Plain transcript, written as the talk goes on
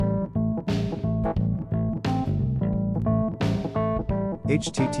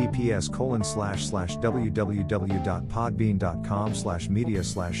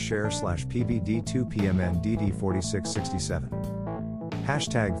https://www.podbean.com/media/share/pbd2pmndd4667.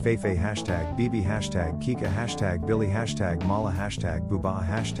 Hashtag Feifei, hashtag Bibi, hashtag Kika, hashtag Billy, hashtag Mala, hashtag Booba,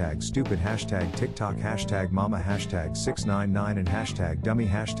 hashtag Stupid, hashtag TikTok, hashtag Mama, hashtag 699 and hashtag Dummy,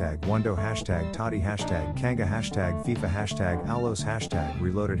 hashtag Wando, hashtag Toddy, hashtag Kanga, hashtag FIFA, hashtag Alos, hashtag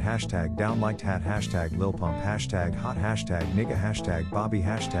Reloaded, hashtag Downliked Hat, hashtag Lil Pump, hashtag Hot, hashtag Nigga, hashtag Bobby,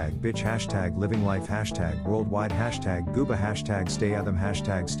 hashtag Bitch, hashtag Living Life, hashtag Worldwide, hashtag Gooba, hashtag Stay Atham,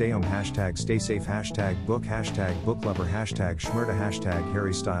 hashtag Stay Home, hashtag Stay Safe, hashtag Book, hashtag Book Lover, hashtag Shmurda, hashtag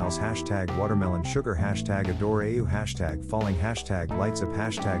Harry Styles, hashtag Watermelon Sugar, hashtag Adore AU, hashtag Falling, hashtag Lights Up,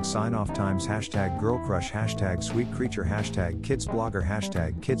 hashtag Sign Off Times, hashtag Girl Crush, hashtag Sweet Creature, hashtag Kids Blogger,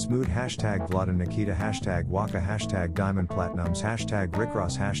 hashtag Kids Mood, hashtag Vlad and Nikita, hashtag Waka, hashtag Diamond Platinums, hashtag Rick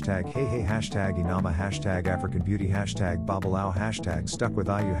Ross, hashtag Hey Hey, hashtag Inama, hashtag African Beauty, hashtag Babalao, hashtag Stuck with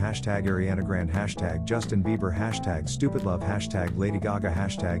IU, hashtag Ariana Grande, hashtag Justin Bieber, hashtag Stupid Love, hashtag Lady Gaga,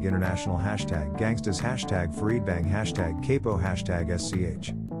 hashtag International, hashtag Gangstas, hashtag Fareed Bang, hashtag Capo, hashtag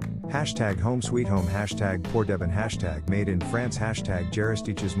SCH. Hashtag Home Sweet Home, hashtag Poor Devon, hashtag Made in France, hashtag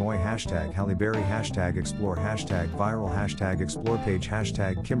Jaristiches Moy, hashtag Halle Berry, hashtag Explore, hashtag Viral, hashtag Explore Page,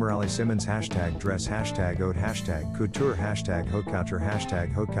 hashtag Kimberly Simmons, hashtag Dress, hashtag Ode, hashtag Couture, hashtag Haute Couture,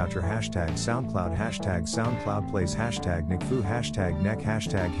 hashtag Haute Couture, hashtag SoundCloud, hashtag SoundCloud Plays, hashtag Nick Fu, hashtag Neck,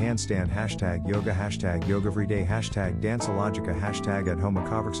 hashtag Handstand, hashtag Yoga, hashtag Yoga Everyday, hashtag Danceologica, hashtag At Home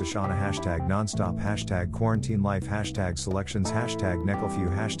Sashana, hashtag Nonstop, hashtag Quarantine Life, hashtag Selections, hashtag Necklefew,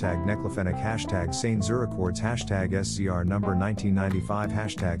 hashtag Neclofenic, hashtag Saint Zurichords, hashtag SCR number 1995,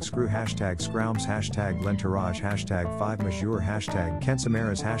 hashtag Screw, hashtag Scroums, hashtag Lentourage, hashtag 5 Majour, hashtag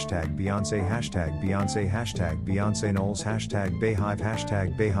Kensamaras, hashtag Beyonce, hashtag Beyonce Knowles, hashtag Bayhive,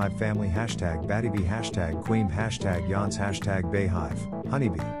 hashtag Bayhive Family, hashtag Baddybee, hashtag Queen, hashtag Yance, hashtag Bayhive,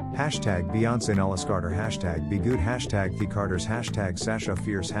 Honeybee, hashtag Beyonce Nullis Carter, hashtag Be Good, hashtag The Carters, hashtag Sasha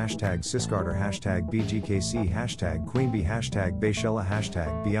Fierce, hashtag Sis Carter, hashtag BGKC, hashtag Queen Bee, hashtag Bayshella,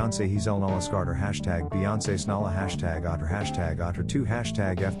 hashtag Beyonce Hazel Nullis Carter, hashtag Beyonce Snala, hashtag Otter2,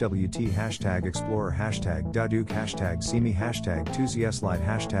 hashtag FWT, hashtag Explorer, hashtag Daduke, hashtag See Me, hashtag 2ZS Light,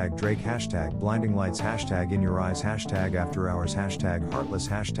 hashtag Drake, hashtag Blinding Lights, hashtag In Your Eyes, hashtag After Hours, hashtag Heartless,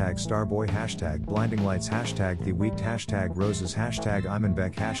 hashtag Starboy, hashtag Blinding Lights, hashtag The Weeked, hashtag Roses, hashtag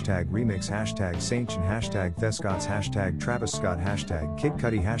Imanbek, hashtag Remix, hashtag Saintchen, hashtag Thescots, hashtag Travis Scott, hashtag Kid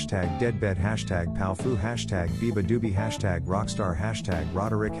Cudi, hashtag Deadbed, hashtag Palfu, hashtag Biba Doobie, hashtag Rockstar, hashtag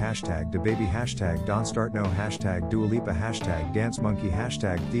Roderick, hashtag DaBaby, hashtag Don't Start No, hashtag Dua Lipa, hashtag Dance Monkey,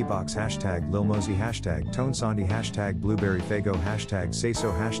 hashtag Thebox, hashtag Lil Mosey, hashtag Tone Sandy, hashtag Blueberry Fago, hashtag Say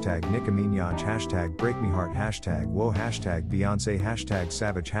So, hashtag Nicki Minaj, hashtag Break Me Heart, hashtag Whoa, hashtag Beyonce, hashtag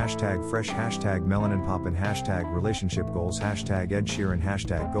Savage, hashtag Fresh, hashtag Melanin Poppin', hashtag Relationship Goals, hashtag Ed Sheeran,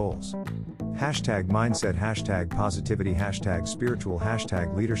 hashtag Goals, hashtag Mindset, hashtag Positivity, hashtag Spiritual,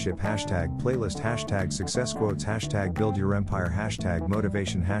 hashtag Leadership, hashtag Playlist, hashtag Success Quotes, hashtag Build Your Empire, hashtag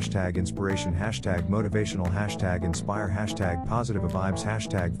Motivation, hashtag Inspiration, hashtag Motivational, hashtag Inspire, hashtag Positive Vibes,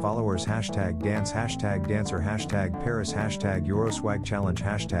 hashtag Followers, hashtag Dance, hashtag Dancer, hashtag Paris, hashtag Euroswag Challenge,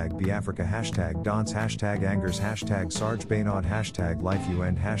 hashtag Be Africa, hashtag Dance, hashtag Angers, hashtag Sarge Baynod, hashtag Life You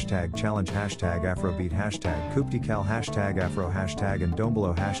End, hashtag Challenge, hashtag Afrobeat, hashtag Kuptikal, hashtag Afro, hashtag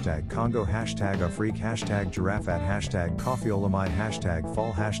Ndombolo, hashtag Congo, hashtag Afreak, hashtag Giraffat, hashtag Coffeeolamide, hashtag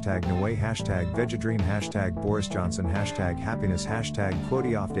Fall, hashtag Noe, hashtag Vegadream, hashtag Boris Johnson, hashtag Happiness, hashtag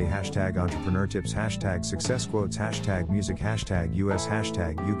Quote Off Day, hashtag Entrepreneur Tips, hashtag Success Quotes, hashtag Music, hashtag US,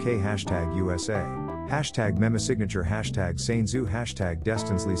 hashtag UK, hashtag USA, hashtag Mema Signature, hashtag Sainzu, hashtag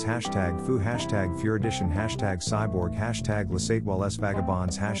Destinsleys, hashtag Fu, hashtag Furidition, hashtag Cyborg, hashtag Lasatewell S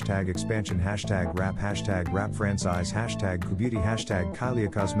Vagabonds, hashtag Expansion, hashtag Rap Franchise, hashtag Kubeauty, hashtag Kylia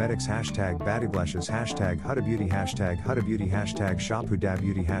Cosmetics, hashtag Badiblashes, hashtag Huda Beauty, hashtag Shop Huda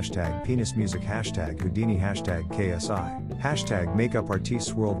Beauty, hashtag Penis Music, hashtag Houdini, hashtag KSI, hashtag Makeup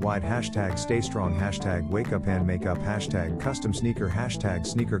Artists Worldwide, hashtag Stay Strong, hashtag Wake Up and Makeup, hashtag Custom Sneaker, hashtag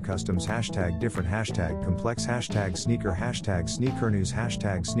Sneaker Customs, hashtag Different, hashtag Complex, hashtag Sneaker, hashtag Sneaker News,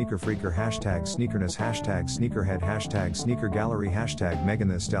 hashtag Sneaker Freaker, hashtag Sneakerness, hashtag Sneakerhead, hashtag Sneaker Gallery, hashtag Megan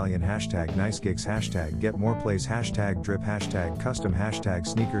Thee Stallion, hashtag Nice Gigs, hashtag Get More Plays, hashtag Drip, hashtag Custom, hashtag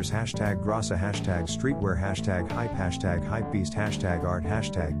Sneakers, hashtag Grassa, hashtag Streetwear, hashtag Hypebeast, hashtag Art,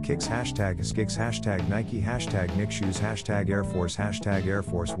 hashtag Kicks, hashtag Skiks, hashtag Nike, hashtag Nick Shoes, hashtag Air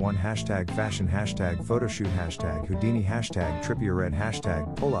Force One, hashtag Fashion, hashtag Photoshoot, hashtag Houdini, hashtag Trippie Red,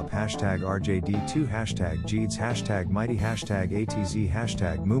 hashtag Pull Up, hashtag RJD2, hashtag Jeeds hashtag Mighty hashtag ATZ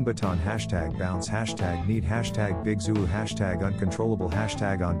hashtag Moombaton hashtag Bounce hashtag Need hashtag Big Zoo hashtag Uncontrollable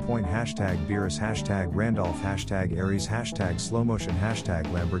hashtag On Point hashtag Beerus hashtag Randolph hashtag Aries hashtag Slow Motion hashtag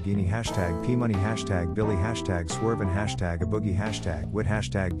Lamborghini hashtag P Money hashtag Billy hashtag Swervin hashtag A Boogie hashtag Wit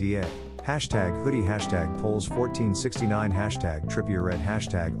hashtag DA hashtag Hoodie hashtag Polls 1469 hashtag Trippier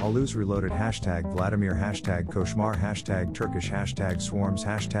hashtag Aluz Reloaded hashtag Vladimir hashtag Koshmar hashtag Turkish hashtag Swarms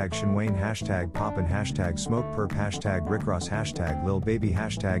hashtag Shinwain hashtag Poppin hashtag Smoke Perp hashtag Rick Ross hashtag Lil Baby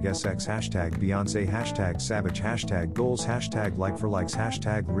hashtag SX hashtag Beyonce hashtag Savage hashtag Goals hashtag Like for Likes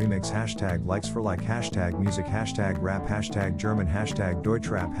hashtag Remix hashtag Likes for Like hashtag Music hashtag Rap hashtag German hashtag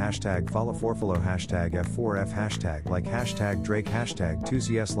Deutschrap hashtag Follow Forfollow hashtag F4F hashtag Like hashtag Drake hashtag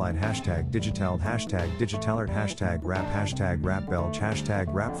 2ZSLide hashtag Digitald hashtag Digitalert hashtag Rap Belch hashtag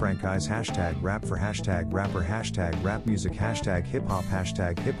Rap Franchise hashtag Rap for hashtag Rapper hashtag Rap Music hashtag Hip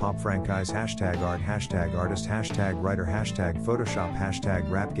Hop Franchise hashtag Art hashtag Artist hashtag Writer hashtag Photoshop hashtag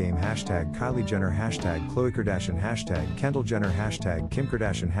Rap Game hashtag Kylie Jenner hashtag Khloe Kardashian hashtag Kendall Jenner hashtag Kim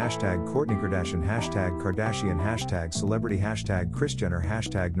Kardashian hashtag Kourtney Kardashian hashtag Kardashian hashtag Celebrity hashtag Kris Jenner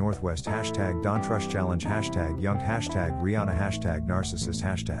hashtag Northwest hashtag Don Trust Challenge hashtag Young hashtag Rihanna hashtag Narcissist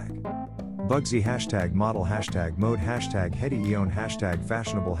hashtag Bugsy hashtag Model hashtag Mode hashtag Hetty Eon hashtag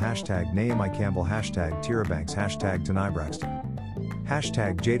Fashionable hashtag Naomi Campbell hashtag Tyra Banks hashtag Tanai Braxton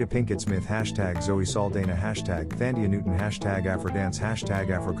hashtag Jada Pinkett Smith hashtag Zoe Saldana hashtag Thandia Newton hashtag Afrodance hashtag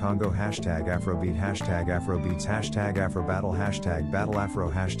Afrocongo hashtag Afrobeat hashtag Afrobeats hashtag Afrobattle hashtag Battle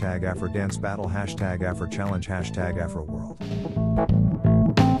Afro hashtag Afrodance Battle hashtag Afrochallenge hashtag Afroworld